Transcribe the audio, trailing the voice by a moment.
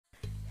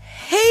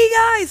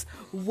guys,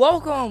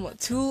 welcome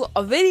to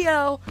a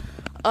video.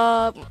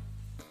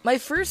 My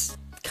first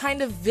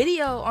kind of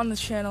video on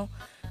this channel.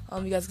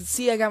 You guys can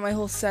see I got my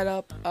whole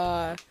setup.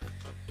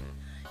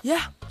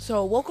 Yeah,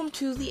 so welcome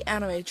to the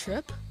anime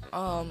trip.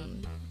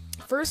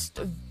 First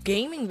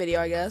gaming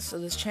video, I guess,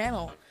 of this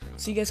channel.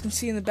 So you guys can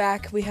see in the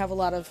back we have a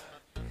lot of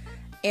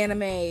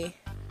anime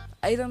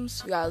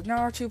items. We got a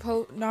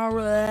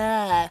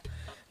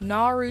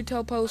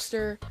Naruto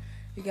poster.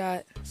 We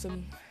got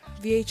some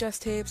VHS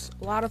tapes,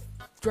 a lot of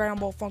Dragon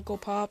Ball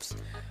Funko Pops.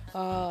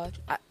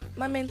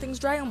 My main thing's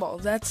Dragon Ball.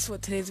 That's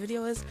what today's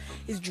video is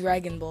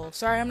Dragon Ball.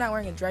 Sorry, I'm not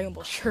wearing a Dragon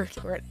Ball shirt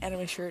or an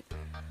anime shirt.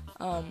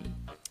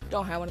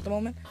 Don't have one at the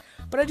moment.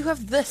 But I do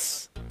have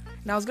this.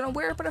 And I was gonna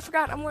wear it, but I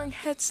forgot I'm wearing a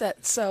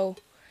headset. So,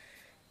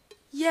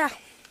 yeah.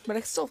 But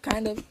I still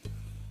kind of.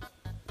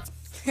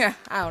 Yeah,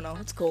 I don't know.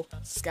 It's cool.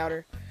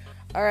 Scouter.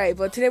 Alright,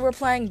 but today we're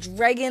playing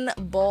Dragon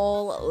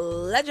Ball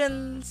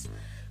Legends.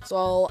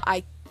 So,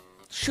 I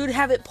should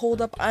have it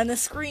pulled up on the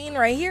screen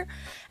right here.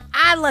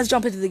 And let's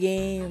jump into the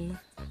game.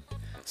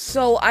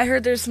 So, I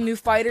heard there's some new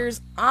fighters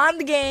on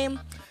the game.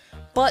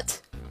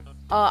 But,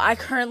 I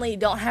currently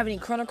don't have any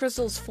Chrono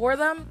Crystals for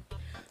them.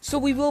 So,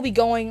 we will be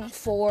going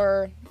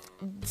for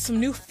some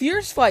new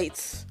Fierce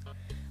fights.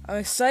 I'm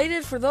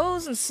excited for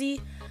those and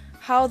see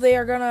how they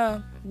are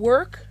gonna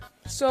work.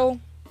 So,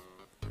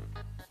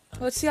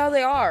 let's see how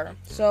they are.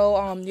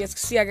 So, you guys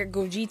can see I got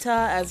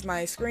Vegeta as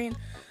my screen,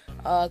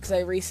 because I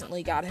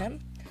recently got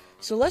him.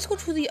 So, let's go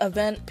to the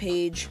event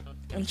page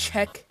and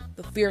check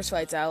the Fierce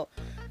fights out,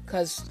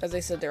 because, as I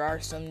said, there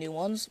are some new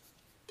ones.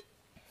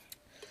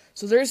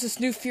 So, there's this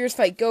new Fierce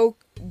fight,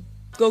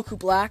 Goku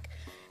Black,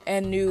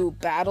 and new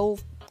Battle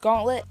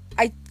Gauntlet.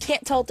 I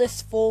can't tell if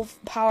this full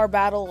power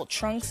battle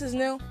Trunks is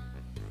new.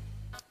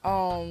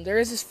 There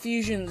is this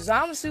Fusion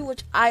Zamasu,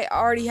 which I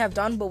already have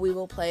done, but we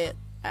will play it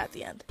at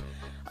the end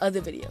of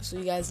the video, so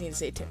you guys need to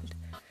stay tuned.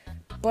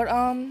 But,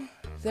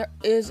 there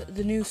is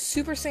the new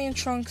Super Saiyan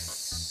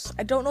Trunks.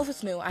 I don't know if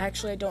it's new. I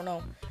don't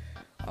know.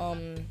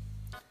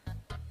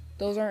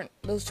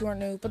 Those two aren't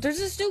new. But there's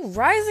this new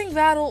Rising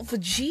Battle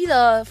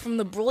Vegeta from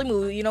the Broly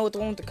movie, you know, with the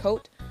one with the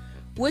coat,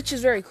 which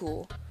is very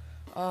cool.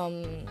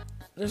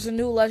 There's a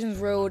new Legends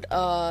Road,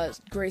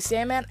 Gray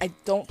Sandman. I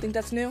don't think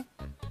that's new.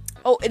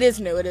 Oh, it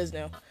is new.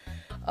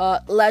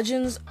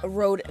 Legends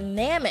Road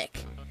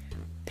Namek.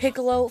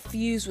 Piccolo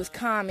fused with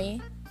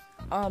Kami.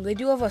 They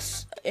do have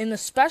in the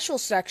special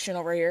section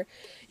over here,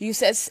 you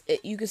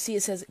can see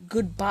it says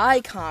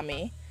goodbye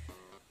Kami.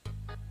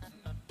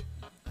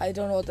 I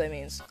don't know what that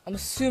means. I'm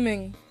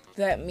assuming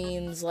that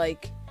means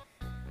like,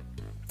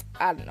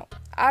 I don't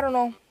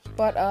know.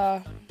 But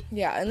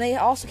yeah, and they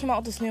also came out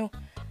with this new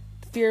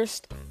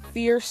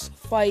Fierce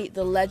fight,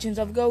 the Legends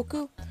of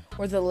Goku,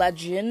 or the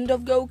Legend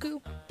of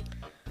Goku.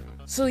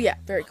 So yeah,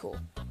 very cool.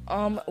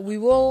 We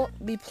will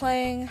be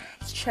playing,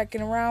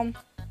 checking around.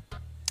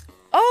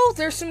 Oh,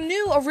 there's some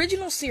new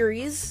original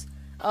series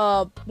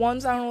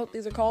ones. I don't know what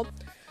these are called,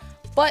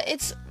 but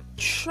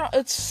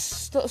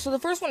so the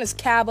first one is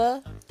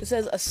Kaba. It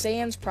says a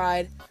Saiyan's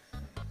Pride,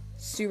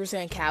 Super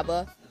Saiyan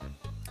Kaba.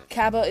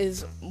 Kaba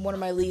is one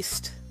of my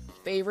least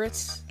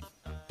favorites.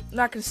 I'm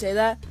not gonna say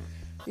that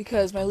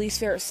because my least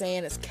favorite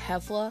Saiyan is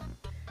Kefla,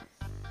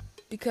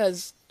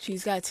 because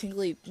she's got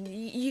tingly.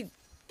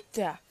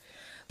 Yeah,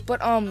 but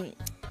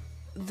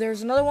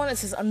there's another one that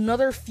says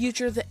another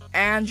future, the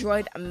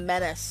Android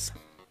Menace.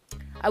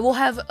 I will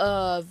have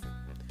I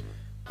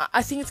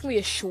think it's gonna be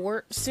a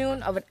short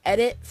soon of an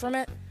edit from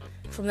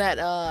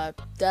that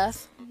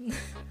death.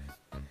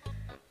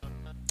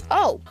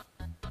 Oh,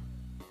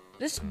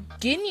 this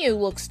Ginyu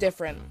looks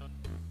different.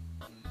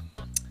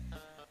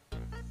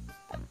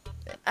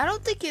 I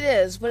don't think it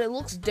is, but it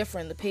looks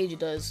different. The page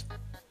does.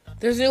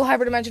 There's a new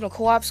hyperdimensional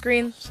co-op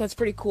screen, so that's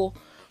pretty cool.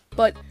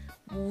 But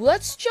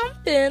let's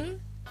jump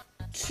in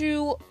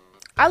to.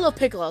 I love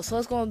Piccolo, so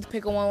let's go on the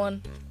Piccolo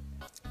one.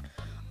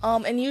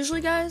 And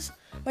usually, guys,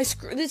 my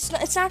screen it's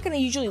not gonna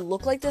usually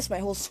look like this. My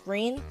whole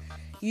screen.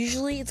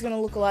 Usually, it's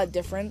gonna look a lot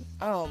different.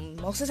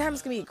 Most of the time,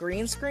 it's gonna be a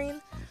green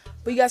screen.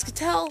 But you guys can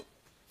tell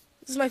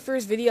this is my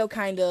first video,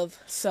 kind of.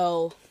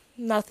 So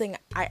nothing.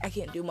 I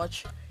can't do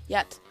much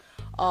yet.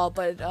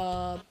 But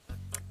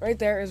right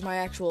there is my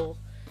actual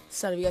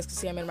setup. You guys can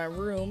see I'm in my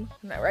room,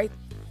 right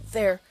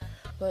there,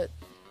 but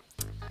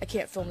I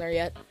can't film there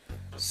yet.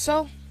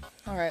 So,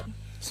 alright.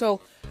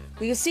 So,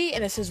 we can see,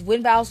 and it says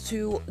win battles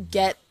to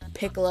get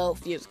Piccolo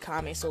fused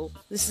Kami. So,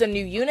 this is a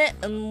new unit,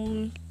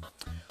 and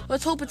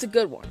let's hope it's a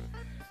good one.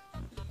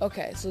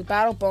 Okay, so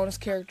battle bonus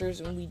characters,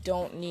 and we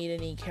don't need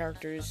any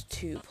characters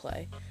to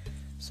play.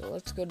 So,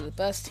 let's go to the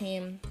best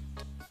team.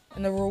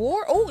 And the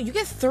reward, oh, you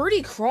get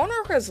 30 Chrono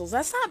Crystals.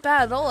 That's not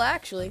bad at all,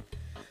 actually.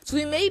 So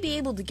we may be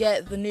able to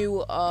get the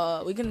new,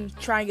 we can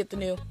try and get the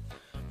new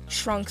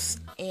Trunks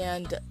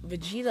and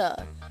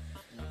Vegeta,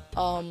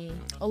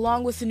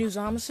 along with the new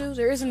Zamasu.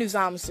 There is a new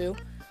Zamasu,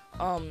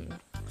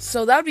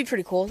 so that would be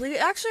pretty cool. They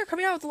actually are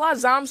coming out with a lot of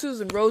Zamasus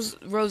and Rose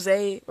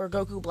or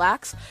Goku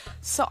Blacks,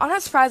 so I'm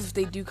not surprised if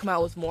they do come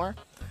out with more.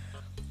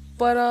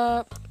 But,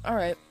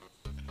 alright.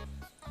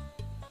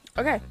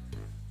 Okay.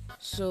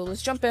 So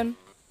let's jump in.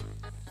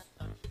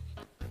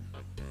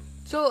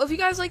 So if you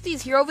guys like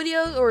these hero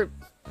videos or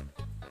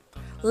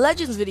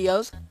Legends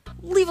videos,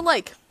 leave a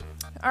like.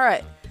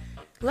 Alright,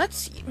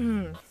 let's...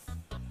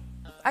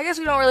 I guess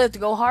we don't really have to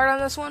go hard on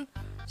this one.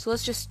 So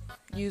let's just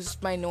use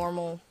my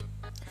normal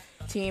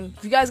team.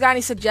 If you guys got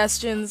any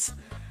suggestions,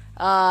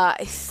 I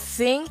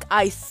think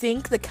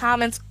the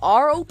comments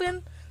are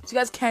open. So you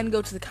guys can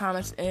go to the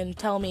comments and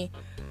tell me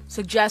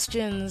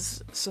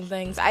suggestions, some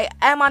things. I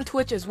am on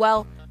Twitch as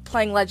well,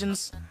 playing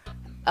Legends.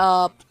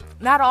 Not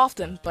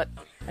often, but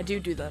I do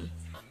them.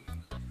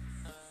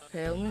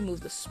 Okay, let me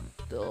move this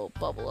little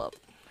bubble up.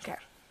 Okay.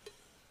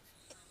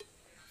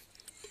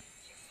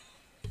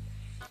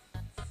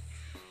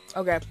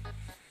 Okay.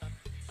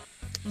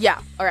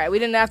 Yeah, alright, we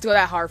didn't have to go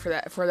that hard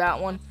for that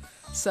one.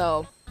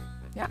 So,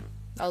 yeah,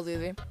 that was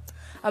easy.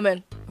 I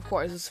mean, of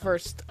course, it's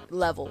first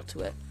level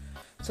to it.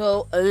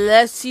 So,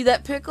 let's see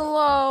that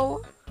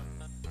Piccolo.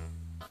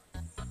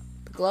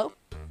 Piccolo?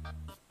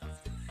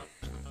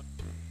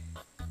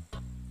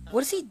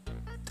 What is he?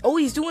 Oh,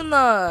 he's doing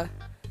the...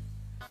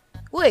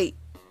 Wait.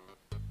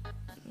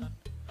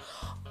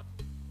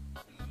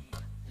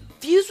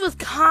 Fused with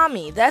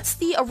Kami. That's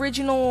the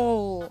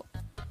original...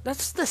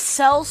 That's the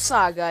Cell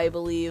Saga, I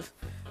believe.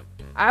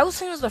 I was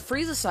thinking it was the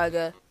Frieza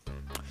Saga.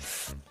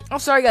 I'm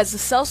sorry, guys. The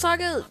Cell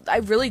Saga, I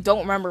really don't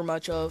remember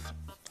much of.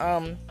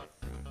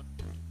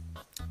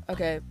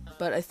 Okay,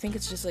 but I think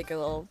it's just like a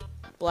little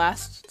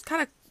blast. It's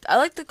kind of... I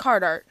like the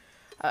card art.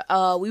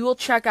 We will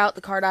check out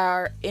the card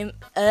art in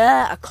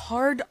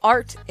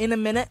a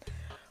minute.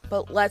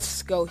 But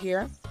let's go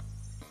here.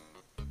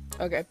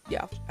 Okay,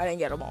 yeah, I didn't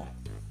get them all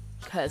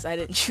because I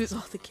didn't choose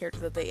all the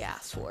characters that they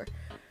asked for.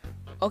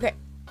 Okay,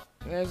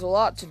 there's a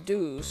lot to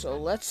do, so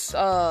let's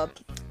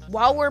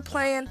while we're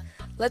playing,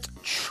 let's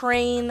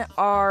train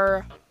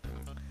our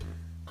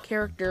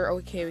character.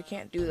 Okay, we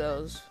can't do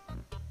those.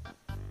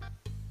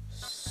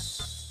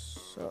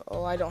 So,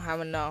 oh, I don't have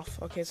enough.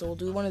 Okay, so we'll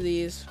do one of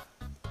these.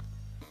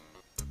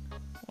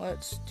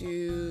 Let's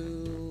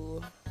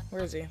do...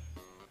 Where is he?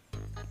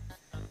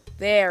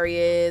 There he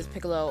is,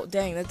 Piccolo.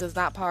 Dang, that does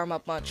not power him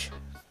up much.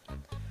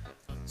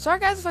 Sorry,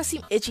 guys, if I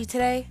seem itchy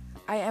today.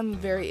 I am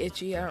very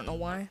itchy. I don't know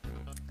why.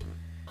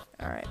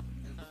 Alright.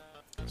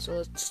 So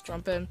let's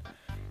jump in.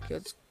 Okay,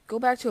 let's go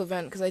back to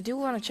event, because I do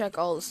want to check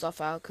all the stuff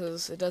out,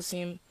 because it does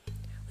seem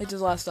like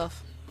there's a lot of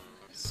stuff.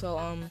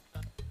 So,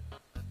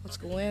 let's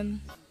go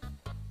in.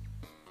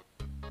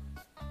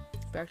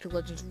 Back to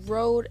Legends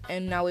Road,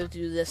 and now we have to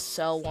do this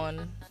Cell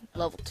 1,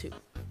 level 2.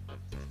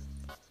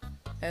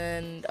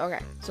 And, okay,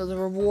 so the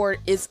reward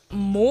is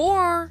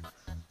more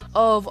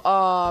of,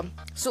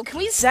 so can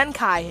we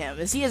Zenkai him?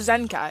 Is he a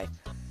Zenkai?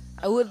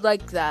 I would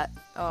like that,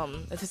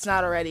 if it's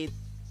not already.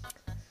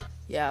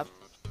 Yeah,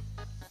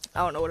 I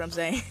don't know what I'm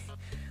saying.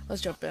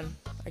 Let's jump in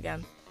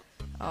again.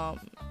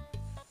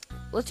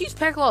 Let's use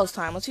Piccolo this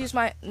time. Let's use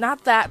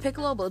not that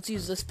Piccolo, but let's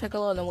use this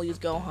Piccolo, and then we'll use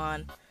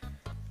Gohan.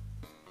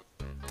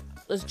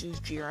 Let's choose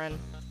Jiren.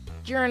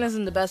 Jiren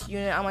isn't the best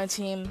unit on my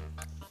team,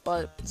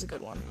 but it's a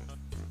good one.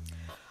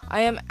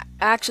 I am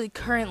actually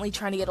currently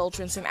trying to get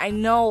Ultra Instinct. I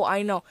know.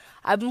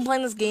 I've been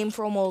playing this game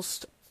for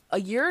almost a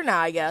year now,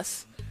 I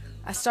guess.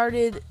 I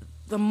started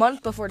the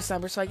month before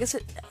December, so I guess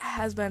it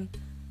has been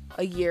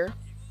a year.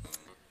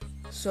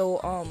 So,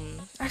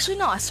 actually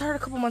no, I started a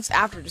couple months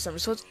after December,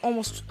 so it's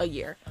almost a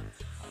year,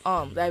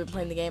 that I've been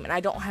playing the game, and I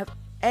don't have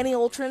any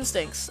Ultra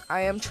Instincts.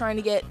 I am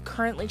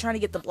currently trying to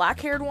get the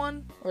black-haired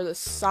one, or the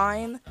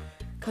Sign,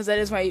 because that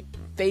is my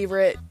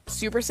favorite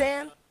Super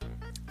Saiyan.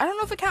 I don't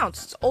know if it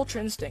counts. It's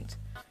Ultra Instinct.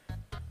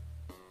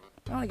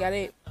 I only got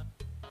 8.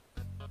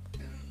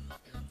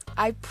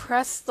 I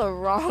pressed the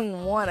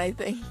wrong one, I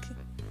think.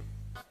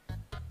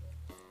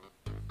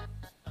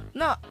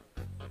 No.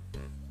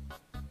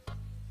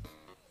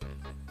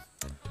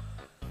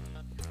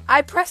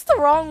 I pressed the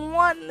wrong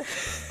one.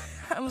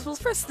 I'm supposed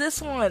to press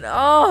this one.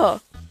 Oh.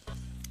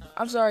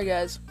 I'm sorry,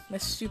 guys. My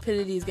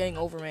stupidity is getting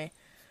over me.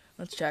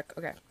 Let's check.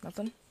 Okay,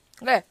 nothing.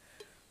 Okay.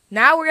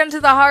 Now we're getting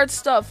to the hard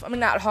stuff. I mean,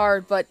 not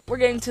hard, but we're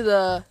getting to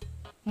the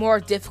more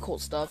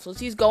difficult stuff. So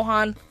let's use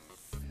Gohan.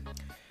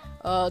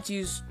 Let's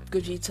use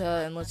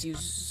Vegeta, and we'll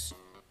use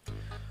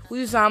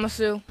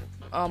Zamasu.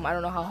 I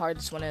don't know how hard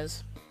this one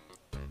is.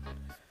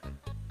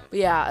 But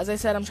yeah, as I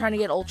said, I'm trying to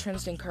get Ultra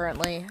Instinct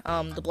currently.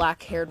 The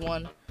black-haired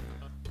one.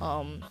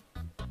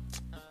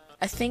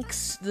 I think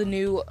the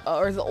new,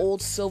 or the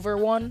old silver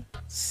one,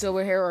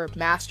 silver hair or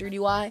mastered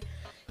UI,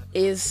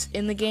 is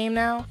in the game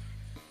now.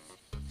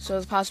 So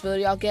there's a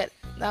possibility I'll get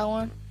that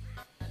one.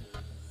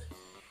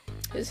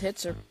 His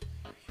hits are...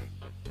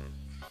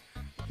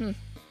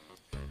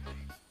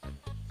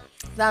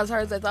 Not as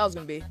hard as I thought it was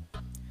going to be.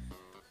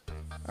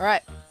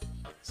 Alright.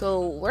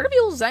 So, we're going to be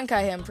able to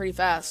Zenkai him pretty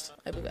fast,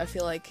 I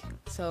feel like.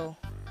 So...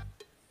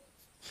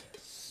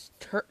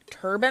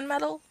 Turban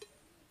Metal?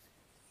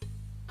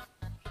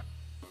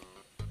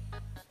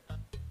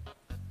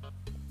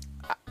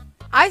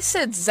 I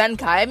said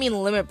Zenkai, I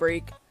mean Limit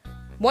Break.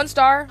 1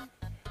 star.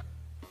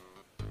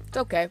 It's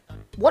okay.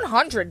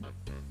 100.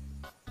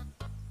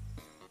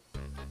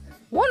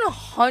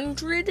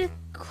 100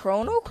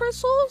 chrono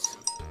crystals?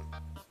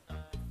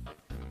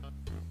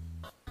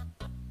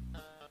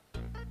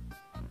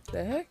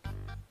 The heck?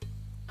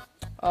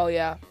 Oh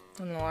yeah,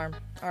 an alarm.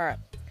 Alright.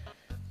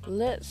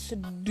 Let's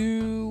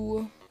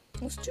do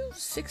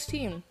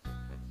 16.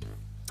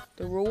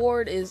 The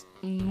reward is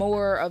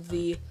more of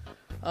the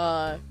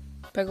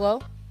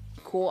Piccolo.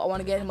 Cool. I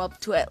want to get him up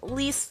to at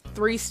least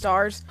 3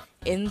 stars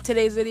in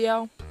today's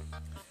video.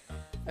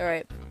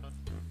 Alright.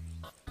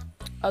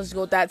 I'll just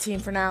go with that team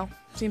for now.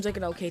 Seems like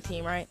an okay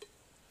team, right?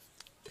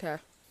 Okay.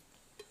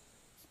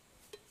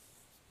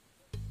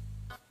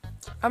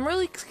 I'm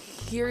really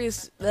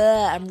curious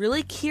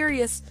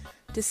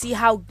to see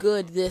how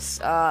good this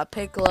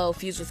Piccolo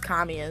fused with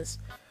Kami is.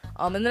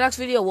 In the next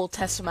video, we'll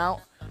test him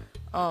out.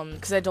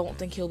 Because I don't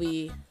think he'll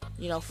be,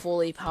 you know,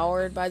 fully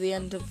powered by the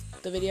end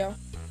of the video.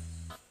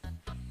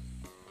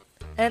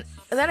 And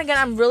then again,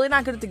 I'm really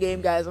not good at the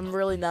game, guys. I'm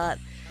really not.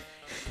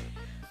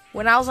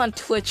 When I was on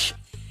Twitch,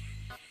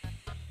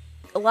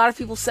 a lot of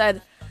people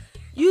said,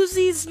 use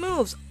these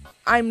moves.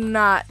 I'm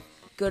not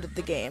good at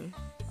the game.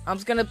 I'm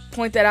just gonna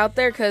point that out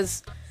there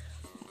because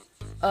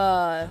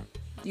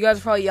you guys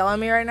are probably yelling at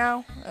me right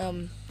now.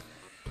 I'm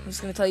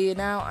just gonna tell you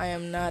now, I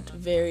am not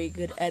very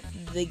good at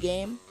the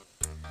game.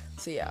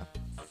 So yeah.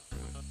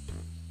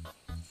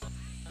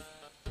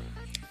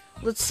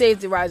 Let's save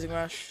the Rising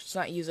Rush. Let's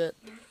not use it.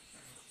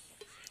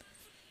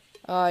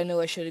 Oh, I knew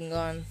I should have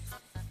gone.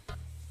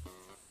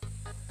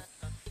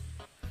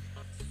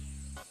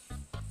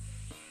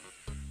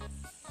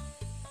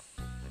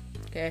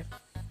 Okay.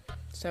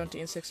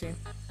 17, 16.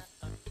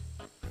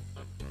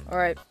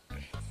 Alright.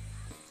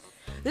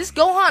 This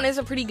Gohan is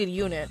a pretty good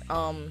unit.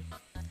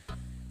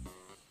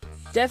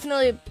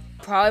 Definitely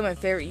probably my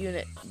favorite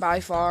unit by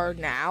far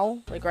now.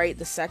 Like right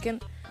the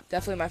second.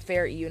 Definitely my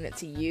favorite unit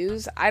to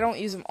use. I don't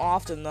use him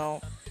often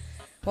though.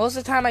 Most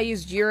of the time I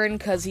use Jiren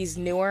because he's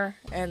newer,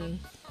 and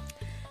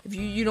if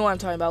you know what I'm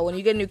talking about. When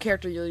you get a new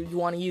character, you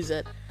want to use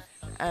it,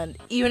 and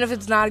even if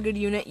it's not a good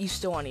unit, you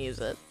still want to use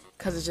it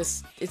because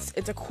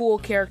it's a cool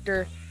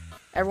character.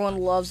 Everyone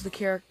loves the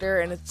character,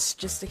 and it's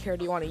just the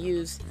character you want to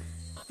use.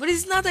 But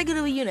he's not that good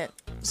of a unit.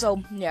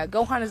 So yeah,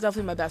 Gohan is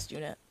definitely my best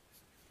unit.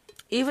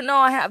 Even though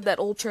I have that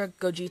Ultra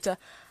Vegeta,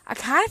 I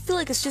kind of feel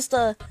like it's just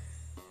a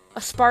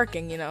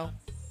sparking, you know.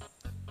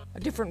 A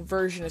different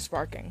version of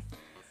sparking.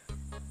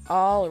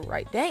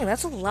 Alright, dang,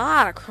 that's a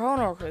lot of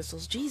chrono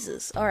crystals,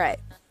 Jesus. Alright,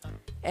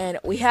 and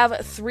we have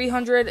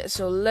 300,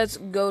 so let's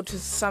go to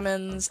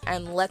summons,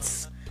 and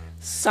let's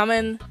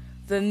summon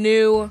the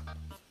new,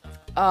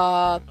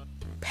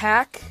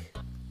 pack,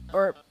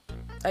 or,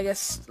 I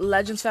guess,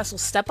 Legends Festival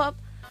Step Up.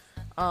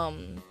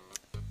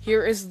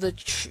 Here is the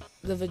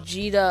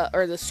Vegeta,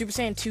 or the Super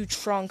Saiyan 2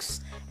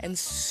 Trunks, and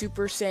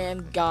Super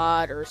Saiyan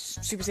God, or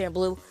Super Saiyan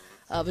Blue,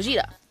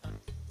 Vegeta.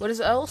 What is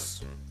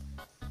else?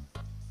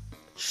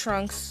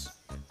 Trunks.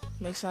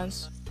 Makes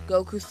sense.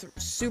 Goku,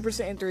 Super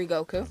Saiyan 3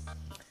 Goku.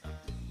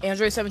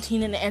 Android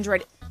 17 and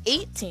Android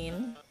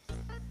 18.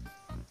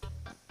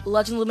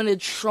 Legend Limited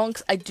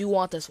Trunks. I do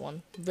want this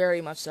one.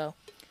 Very much so.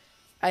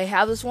 I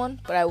have this one,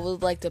 but I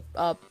would like to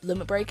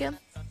limit break him.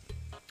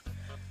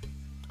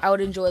 I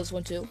would enjoy this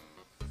one too.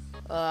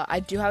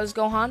 I do have this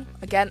Gohan.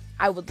 Again,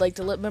 I would like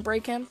to limit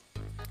break him.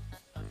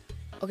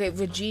 Okay,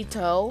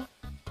 Vegito.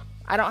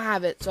 I don't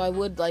have it, so I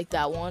would like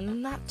that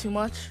one. Not too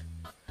much.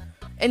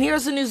 And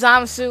here's the new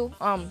Zamasu.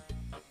 I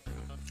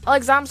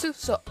like Zamasu,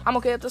 so I'm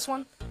okay with this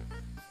one.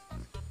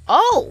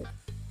 Oh!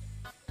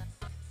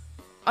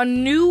 A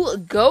new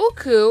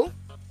Goku.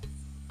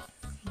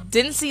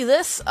 Didn't see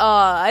this.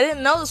 I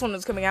didn't know this one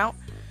was coming out.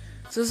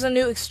 So this is a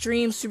new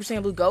Extreme Super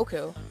Saiyan Blue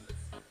Goku.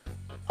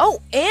 Oh,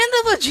 and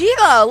a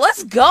Vegeta!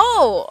 Let's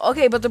go!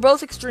 Okay, but they're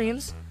both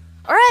Extremes.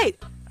 Alright,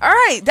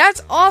 alright,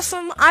 that's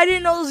awesome. I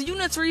didn't know those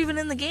units were even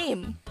in the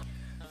game.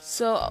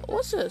 So,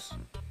 what's this?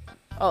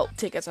 Oh,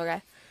 tickets,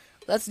 okay.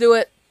 Let's do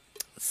it.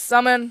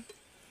 Summon.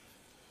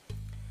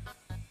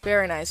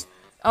 Very nice.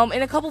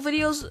 In a couple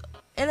videos,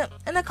 in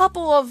a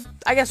couple of,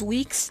 I guess,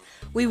 weeks,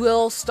 we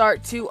will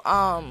start to,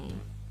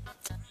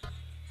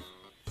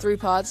 3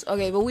 pods.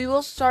 Okay, but we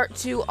will start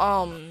to,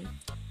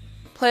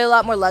 play a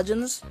lot more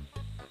Legends.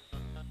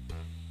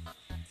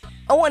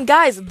 Oh, and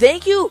guys,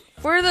 thank you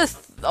for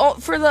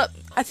the,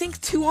 I think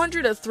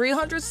 200 or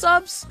 300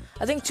 subs.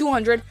 I think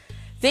 200.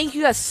 Thank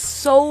you guys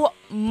so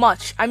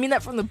much. I mean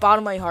that from the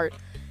bottom of my heart.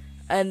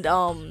 And,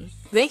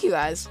 thank you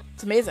guys.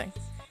 It's amazing.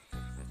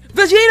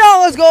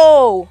 Vegeta, let's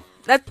go!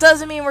 That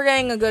doesn't mean we're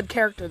getting a good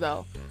character,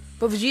 though.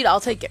 But Vegeta, I'll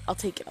take it. I'll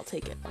take it. I'll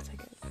take it. I'll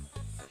take it.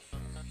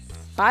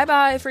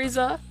 Bye-bye,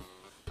 Frieza.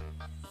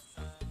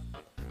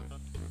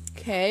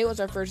 Okay, what's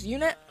our first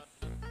unit?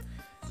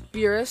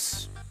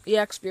 Beerus.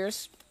 EX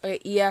Beerus. Okay,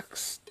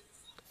 EX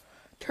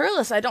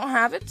Turles. I don't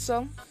have it,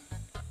 so.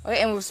 Okay,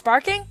 and we're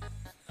sparking.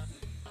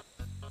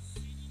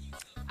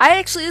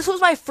 This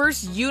was my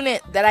first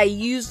unit that I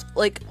used,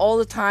 like, all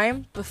the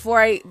time before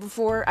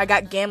I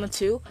got Gamma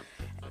 2.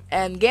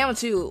 And Gamma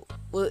 2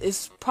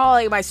 is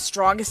probably my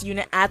strongest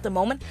unit at the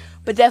moment,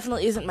 but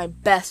definitely isn't my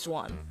best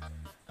one.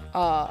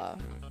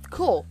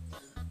 Cool.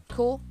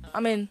 Cool. I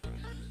mean,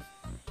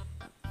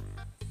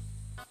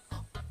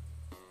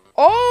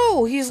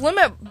 Oh, he's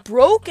limit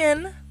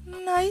broken.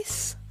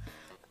 Nice.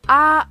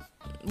 Why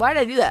did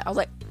I do that? I was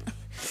like,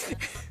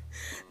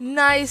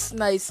 nice.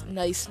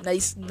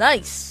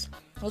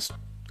 Let's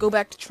go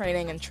back to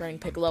training and train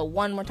Piccolo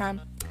one more time.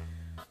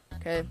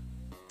 Okay.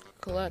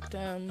 Collect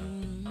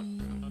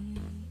them.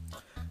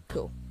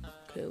 Cool.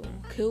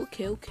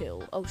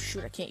 Oh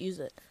shoot, I can't use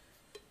it.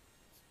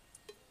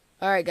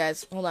 Alright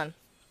guys, hold on.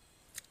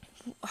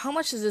 How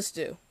much does this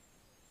do?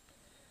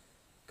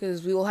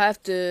 Because we will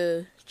have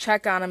to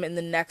check on him in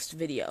the next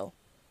video.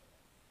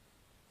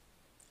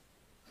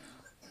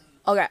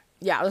 Okay,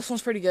 yeah, this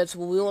one's pretty good, so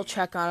we will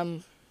check on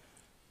him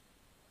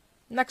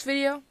next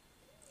video.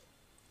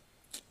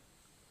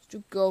 Let's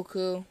do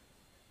Goku.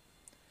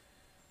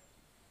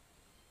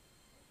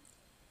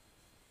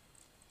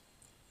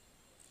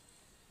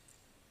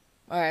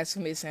 Alright, it's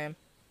gonna be the same.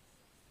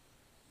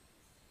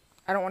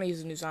 I don't want to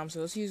use a new Zom,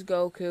 so let's use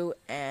Goku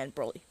and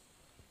Broly.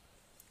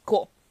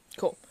 Cool.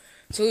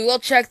 So we will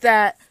check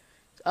that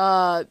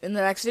in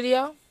the next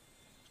video.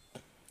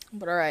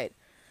 But alright.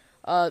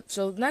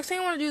 So the next thing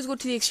I want to do is go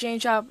to the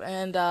exchange shop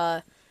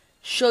and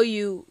show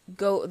you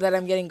that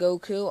I'm getting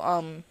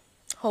Goku.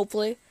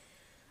 Hopefully.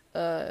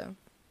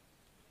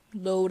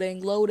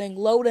 Loading.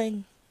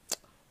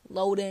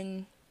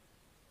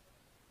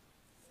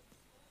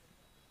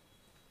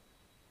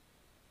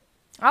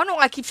 I don't know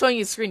why I keep showing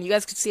you the screen. You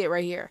guys can see it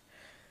right here.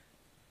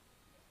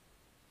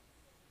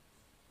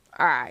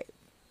 Alright.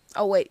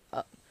 Oh, wait.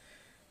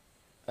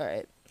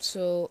 Alright.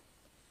 So,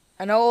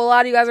 I know a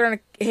lot of you guys are going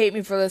to hate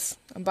me for this.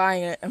 I'm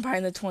buying it. I'm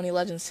buying the 20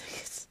 Legends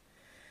tickets.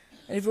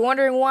 And if you're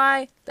wondering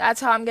why,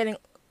 that's how I'm getting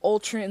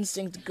Ultra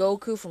Instinct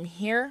Goku from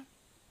here.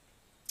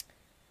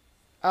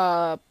 You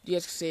guys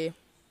can see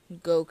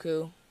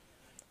Goku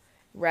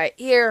right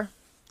here.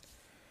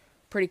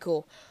 Pretty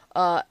cool.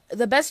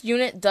 The best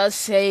unit does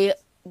say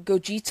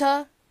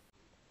Vegeta.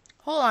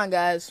 Hold on,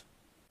 guys.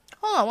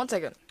 Hold on 1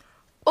 second.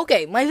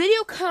 Okay, my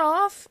video cut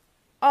off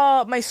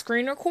my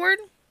screen record.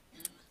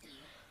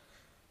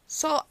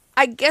 So,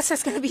 I guess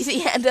that's going to be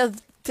the end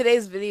of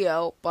today's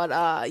video.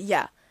 But,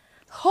 yeah.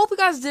 Hope you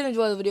guys did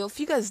enjoy the video. If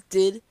you guys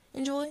did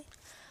enjoy,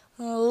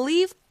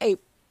 leave a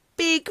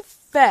big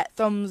fat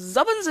thumbs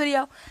up in this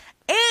video.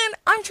 And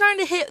I'm trying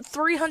to hit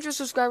 300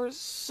 subscribers.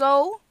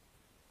 So,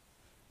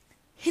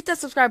 hit that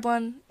subscribe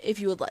button if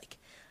you would like.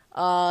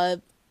 Yeah.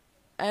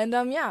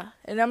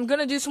 And I'm going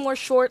to do some more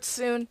shorts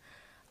soon.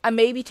 I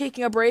may be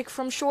taking a break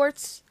from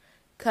shorts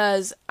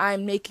because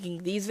I'm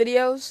making these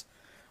videos.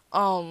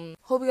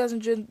 Hope you guys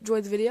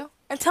enjoyed the video.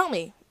 And tell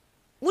me,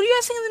 what do you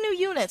guys think of the new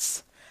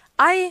units?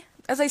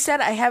 As I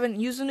said, I haven't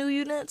used the new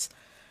units.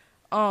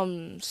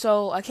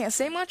 So I can't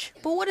say much.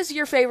 But what is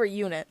your favorite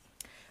unit?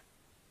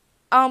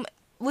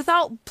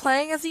 Without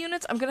playing as the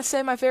units, I'm going to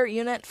say my favorite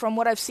unit from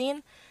what I've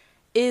seen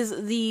is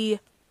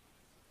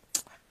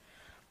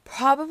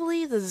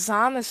probably the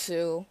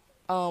Zamasu.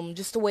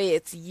 Just the way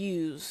it's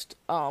used.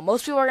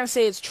 Most people are going to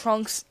say it's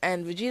Trunks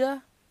and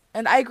Vegeta,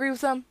 and I agree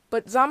with them,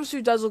 but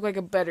Zamasu does look like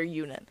a better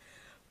unit.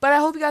 But I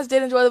hope you guys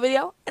did enjoy the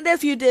video, and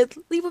if you did,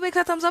 leave a big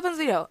fat thumbs up in this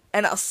video,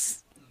 and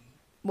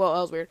well,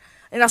 that was weird,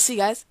 and I'll see you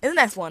guys in the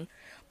next one.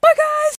 Bye, guys!